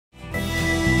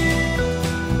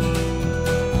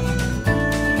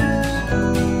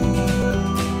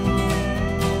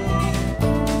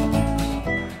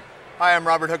Hi, I'm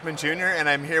Robert Hoekman Jr. and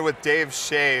I'm here with Dave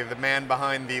Shea, the man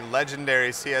behind the legendary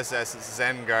CSS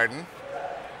Zen Garden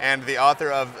and the author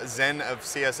of Zen of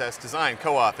CSS Design,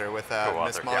 co-author with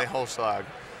Miss Molly Holschlag.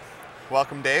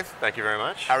 Welcome, Dave. Thank you very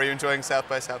much. How are you enjoying South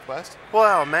by Southwest?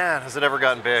 Wow, man, has it ever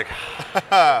gotten big?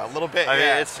 A little bit, I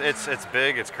yeah. mean, it's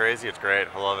big, it's crazy, it's great.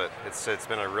 I love it. It's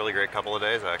been a really great couple of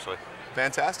days, actually.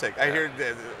 Fantastic. I hear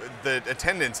the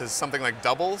attendance is something like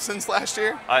double since last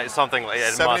year? Something like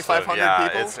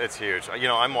 7,500 people? It's huge. You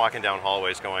know, I'm walking down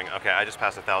hallways going, okay, I just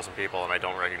passed 1,000 people and I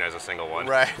don't recognize a single one.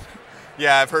 Right.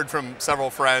 Yeah, I've heard from several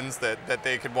friends that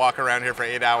they could walk around here for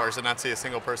 8 hours and not see a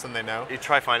single person they know. You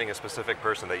try finding a specific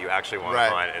person that you actually want to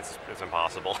find, it's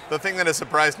impossible. The thing that has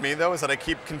surprised me, though, is that I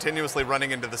keep continuously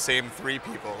running into the same 3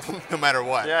 people, no matter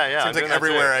what. Yeah. Seems like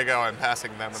everywhere I go, I'm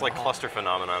passing them. It's like cluster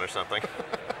phenomenon or something.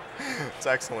 It's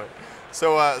excellent.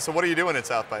 So, so what are you doing at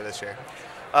South by this year?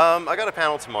 I got a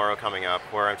panel tomorrow coming up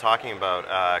where I'm talking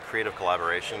about creative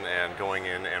collaboration and going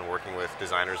in and working with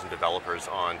designers and developers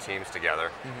on teams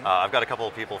together. Mm-hmm. I've got a couple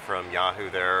of people from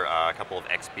Yahoo there, a couple of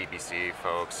ex-BBC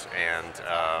folks,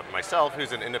 and myself,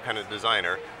 who's an independent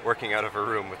designer, working out of a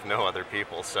room with no other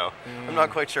people. So I'm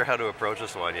not quite sure how to approach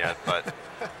this one yet, but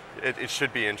it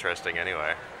should be interesting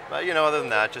anyway. But you know, other than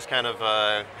that, just kind of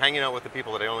hanging out with the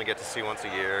people that I only get to see once a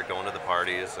year, going to the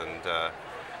parties,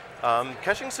 and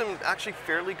catching some actually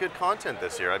fairly good content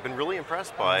this year. I've been really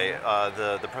impressed by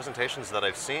the presentations that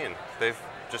I've seen. They've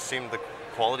just seemed the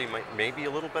quality may be a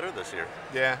little better this year.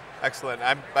 Yeah, excellent.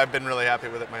 I've been really happy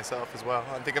with it myself as well.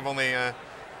 I think I've only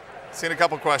seen a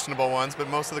couple questionable ones, but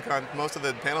most of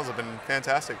the panels have been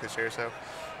fantastic this year. So.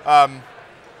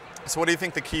 So what do you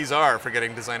think the keys are for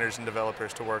getting designers and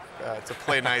developers to work, to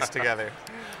play nice together?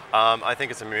 I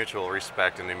think it's a mutual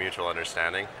respect and a mutual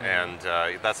understanding, and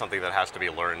that's something that has to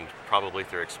be learned probably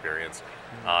through experience.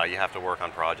 You have to work on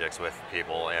projects with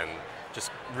people and just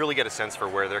really get a sense for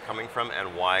where they're coming from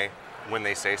and why, when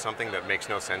they say something that makes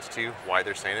no sense to you, why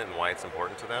they're saying it and why it's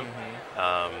important to them.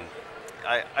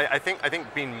 I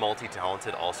think being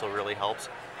multi-talented also really helps.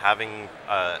 Having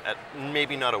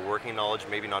maybe not a working knowledge,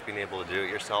 maybe not being able to do it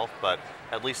yourself, but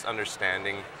at least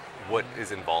understanding what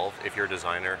is involved if you're a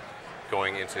designer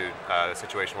going into a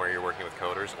situation where you're working with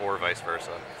coders or vice versa.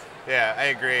 Yeah, I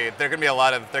agree. There can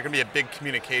be a big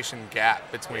communication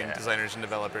gap between designers and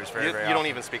developers very often. You don't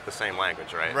even speak the same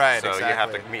language, right? Right, so exactly. You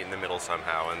have to meet in the middle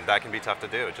somehow, and that can be tough to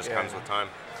do. It just comes with time.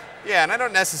 Yeah, and I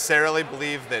don't necessarily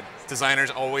believe that designers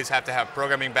always have to have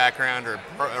programming background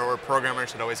or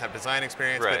programmers should always have design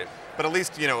experience. Right. But at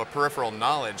least, you know, a peripheral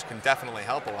knowledge can definitely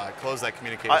help a lot, close that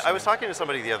communication. I was talking to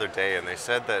somebody the other day, and they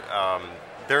said that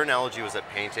their analogy was that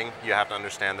painting, you have to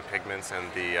understand the pigments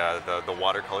and the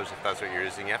watercolors, if that's what you're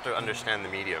using. You have to understand the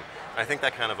medium. I think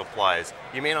that kind of applies.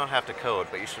 You may not have to code,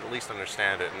 but you should at least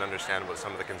understand it and understand what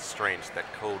some of the constraints that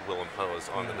code will impose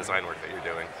on the design work that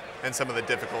you're doing. And some of the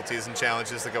difficulties and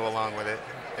challenges that go along with it.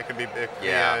 It can be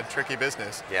a tricky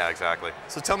business. Yeah, exactly.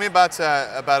 So tell me about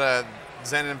the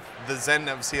Zen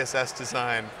of CSS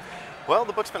Design. Well,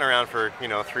 the book's been around for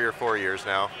 3 or 4 years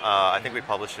now. I think we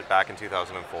published it back in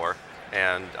 2004.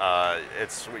 And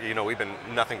we've been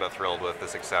nothing but thrilled with the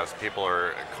success. People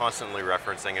are constantly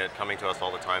referencing it, coming to us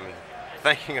all the time and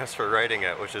thanking us for writing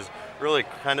it, which is really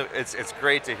it's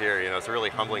great to hear. It's a really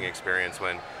humbling experience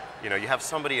when you have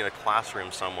somebody in a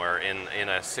classroom somewhere in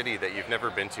a city that you've never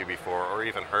been to before or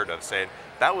even heard of saying,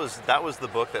 that was the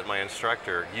book that my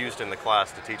instructor used in the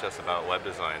class to teach us about web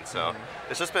design. So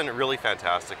it's just been really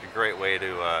fantastic, a great way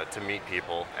to meet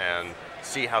people and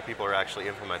see how people are actually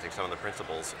implementing some of the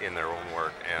principles in their own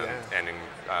work and in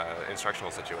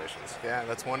instructional situations. Yeah,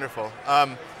 that's wonderful.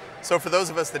 So for those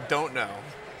of us that don't know,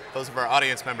 those of our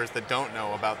audience members that don't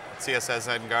know about CSS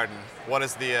Zen Garden, what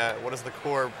is the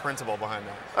core principle behind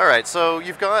that? All right, so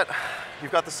you've got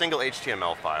the single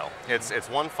HTML file. It's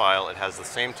one file, it has the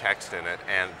same text in it,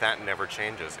 and that never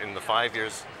changes. In the 5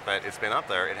 years that it's been up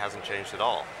there, it hasn't changed at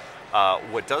all.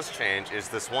 What does change is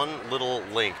this one little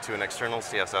link to an external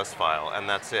CSS file, and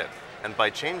that's it. And by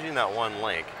changing that one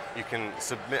link, you can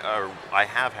submit, I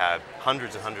have had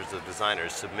hundreds and hundreds of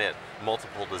designers submit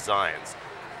multiple designs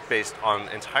based on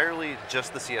entirely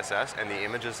just the CSS and the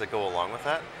images that go along with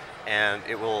that, and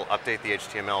it will update the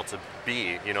HTML to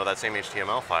be, that same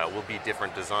HTML file will be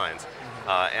different designs.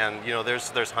 And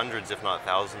there's hundreds, if not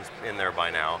thousands, in there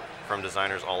by now from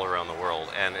designers all around the world,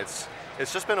 and it's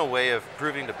just been a way of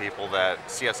proving to people that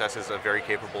CSS is a very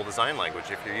capable design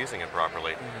language if you're using it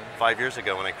properly. 5 years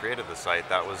ago when I created the site,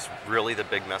 that was really the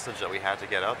big message that we had to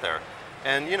get out there.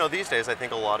 And these days I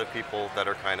think a lot of people that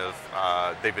are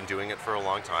they've been doing it for a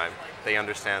long time, they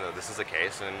understand that this is the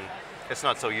case, and it's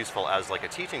not so useful as like a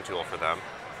teaching tool for them,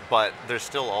 but there's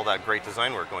still all that great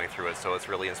design work going through it, so it's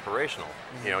really inspirational.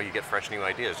 You know, you get fresh new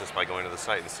ideas just by going to the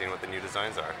site and seeing what the new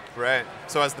designs are. Right.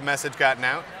 So has the message gotten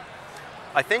out?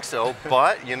 I think so,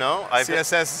 but you know,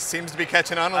 CSS seems to be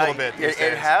catching on a little bit these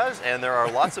days. It has, and there are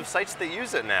lots of sites that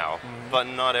use it now, but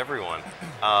not everyone.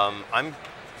 I'm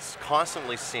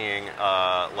constantly seeing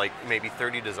like maybe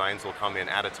 30 designs will come in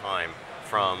at a time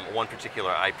from one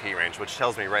particular IP range, which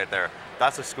tells me right there,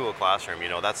 that's a school classroom. You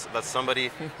know, that's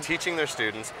somebody teaching their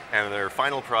students, and their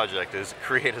final project is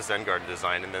create a Zen garden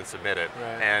design and then submit it.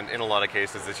 Right. And in a lot of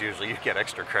cases, it's usually you get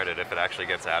extra credit if it actually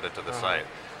gets added to the site.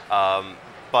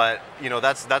 But you know,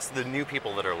 that's the new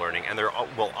people that are learning, and there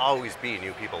will always be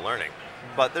new people learning.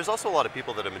 But there's also a lot of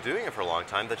people that have been doing it for a long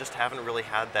time that just haven't really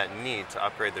had that need to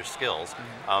upgrade their skills.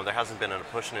 There hasn't been a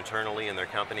push internally in their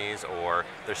companies, or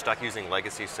they're stuck using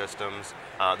legacy systems.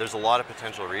 There's a lot of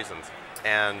potential reasons.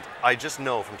 And I just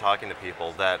know from talking to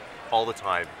people that all the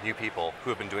time, new people who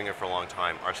have been doing it for a long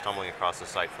time are stumbling across the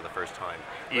site for the first time,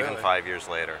 even 5 years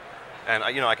later. And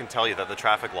you know, I can tell you that the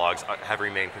traffic logs have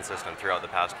remained consistent throughout the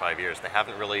past 5 years. They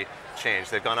haven't really changed.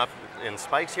 They've gone up in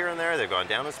spikes here and there, they've gone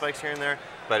down in spikes here and there,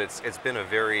 but it's been a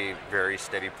very, very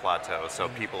steady plateau, so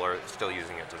people are still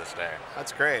using it to this day.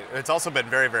 That's great. It's also been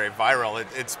very, very viral.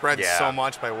 It spreads so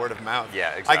much by word of mouth. Yeah,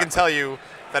 exactly. I can tell you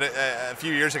that a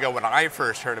few years ago when I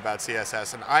first heard about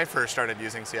CSS and I first started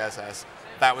using CSS,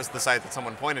 that was the site that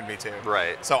someone pointed me to.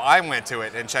 Right. So I went to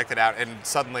it and checked it out, and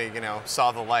suddenly, you know,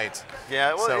 saw the light.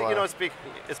 Yeah. Well, so, you know,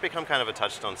 it's become kind of a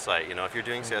touchstone site. You know, if you're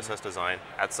doing CSS design,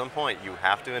 at some point you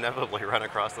have to inevitably run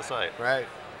across the site. Right.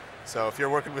 So if you're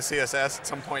working with CSS, at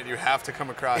some point you have to come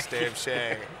across Dave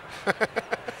Shea.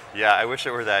 Yeah, I wish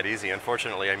it were that easy.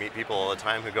 Unfortunately, I meet people all the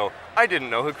time who go, I didn't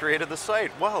know who created the site.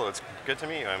 Well, it's good to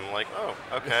me. I'm like, oh,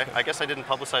 okay. I guess I didn't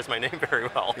publicize my name very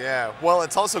well. Yeah, well,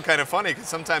 it's also kind of funny because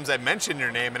sometimes I mention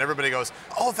your name and everybody goes,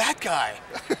 oh, that guy.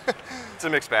 It's a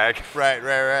mixed bag. Right,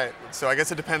 right, right. So I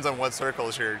guess it depends on what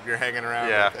circles you're hanging around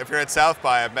with. If you're at South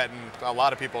by, I bet a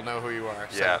lot of people know who you are.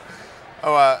 So. Yeah.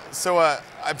 Oh,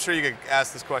 I'm sure you get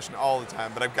asked this question all the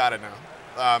time, but I've got to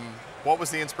know. What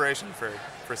was the inspiration for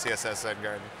CSS Zen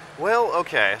Garden? Well,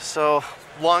 okay, so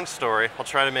long story. I'll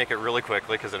try to make it really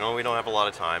quickly because I know we don't have a lot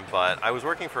of time, but I was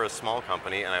working for a small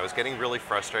company and I was getting really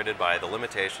frustrated by the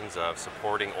limitations of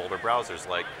supporting older browsers.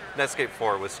 Like Netscape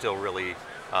 4 was still really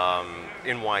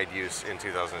in wide use in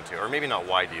 2002, or maybe not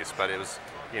wide use, but it was,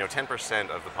 you know, 10%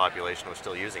 of the population was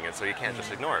still using it, so you can't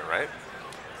just ignore it, right?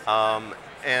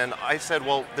 And I said,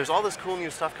 well, there's all this cool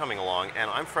new stuff coming along, and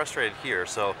I'm frustrated here,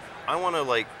 so I want to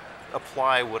like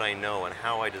apply what I know and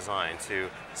how I design to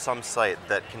some site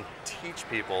that can teach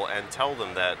people and tell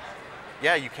them that,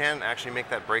 yeah, you can actually make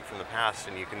that break from the past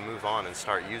and you can move on and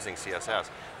start using CSS.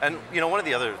 And you know, one of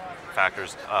the other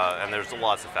factors, and there's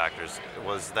lots of factors,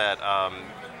 was that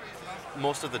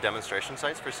most of the demonstration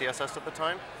sites for CSS at the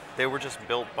time, they were just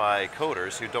built by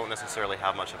coders who don't necessarily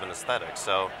have much of an aesthetic.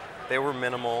 So they were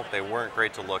minimal, they weren't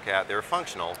great to look at, they were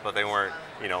functional, but they weren't,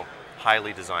 you know,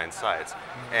 highly designed sites.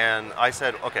 And I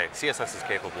said, okay, CSS is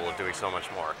capable of doing so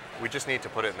much more. We just need to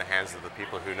put it in the hands of the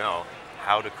people who know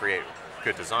how to create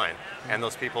good design. And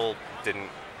those people didn't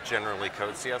generally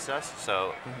code CSS,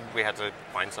 so we had to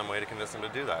find some way to convince them to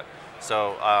do that.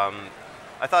 So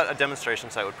I thought a demonstration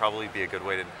site would probably be a good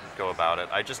way to go about it.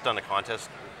 I just done a contest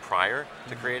prior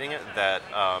to creating it that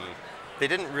they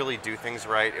didn't really do things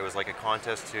right. It was like a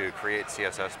contest to create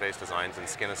CSS-based designs and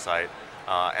skin a site.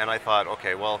 And I thought,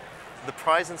 okay, well, the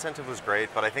prize incentive was great,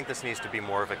 but I think this needs to be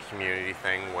more of a community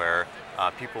thing where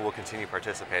people will continue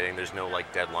participating. There's no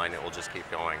like deadline, it will just keep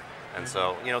going. And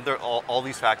so, you know, all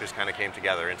these factors kind of came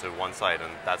together into one site,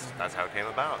 and that's how it came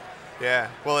about. Yeah,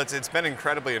 well, it's been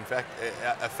incredibly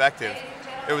effective.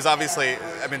 It was obviously,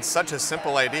 I mean, such a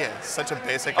simple idea, such a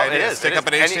basic idea. It is. Stick up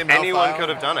an HTML file. Anyone could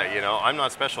have done it, you know. I'm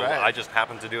not special. Right. I just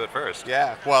happened to do it first.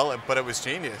 Yeah, well, but it was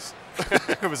genius.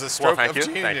 It was a stroke of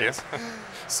genius. Thank you.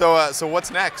 So what's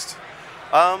next?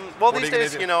 Well, these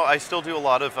days, you know, I still do a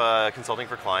lot of consulting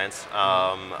for clients.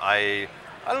 I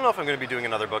don't know if I'm going to be doing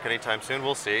another book anytime soon.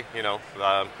 We'll see. You know,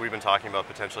 we've been talking about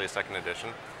potentially a second edition.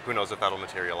 Who knows if that'll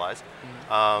materialize?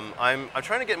 I'm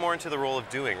trying to get more into the role of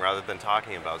doing rather than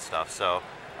talking about stuff. So,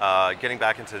 getting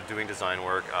back into doing design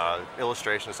work,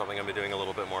 illustration is something I've been doing a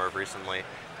little bit more of recently,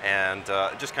 and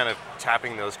just kind of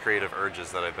tapping those creative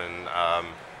urges that I've been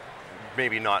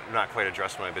maybe not quite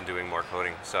addressed when I've been doing more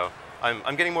coding. So.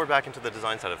 I'm getting more back into the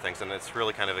design side of things, and it's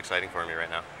really kind of exciting for me right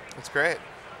now. That's great.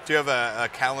 Do you have a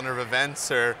calendar of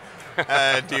events or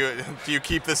Do you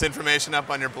keep this information up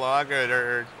on your blog,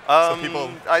 or so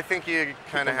people? I think you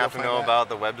kind of have to know about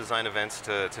the web design events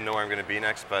to know where I'm going to be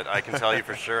next. But I can tell you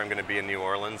for sure I'm going to be in New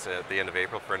Orleans at the end of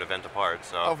April for an event apart.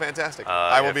 So. Oh, fantastic!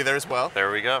 I will be there as well.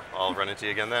 There we go. I'll run into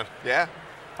you again then. Yeah.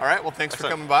 All right. Well, thanks for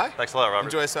coming by. Thanks a lot, Robert.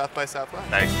 Enjoy South by Southwest.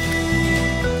 Thanks.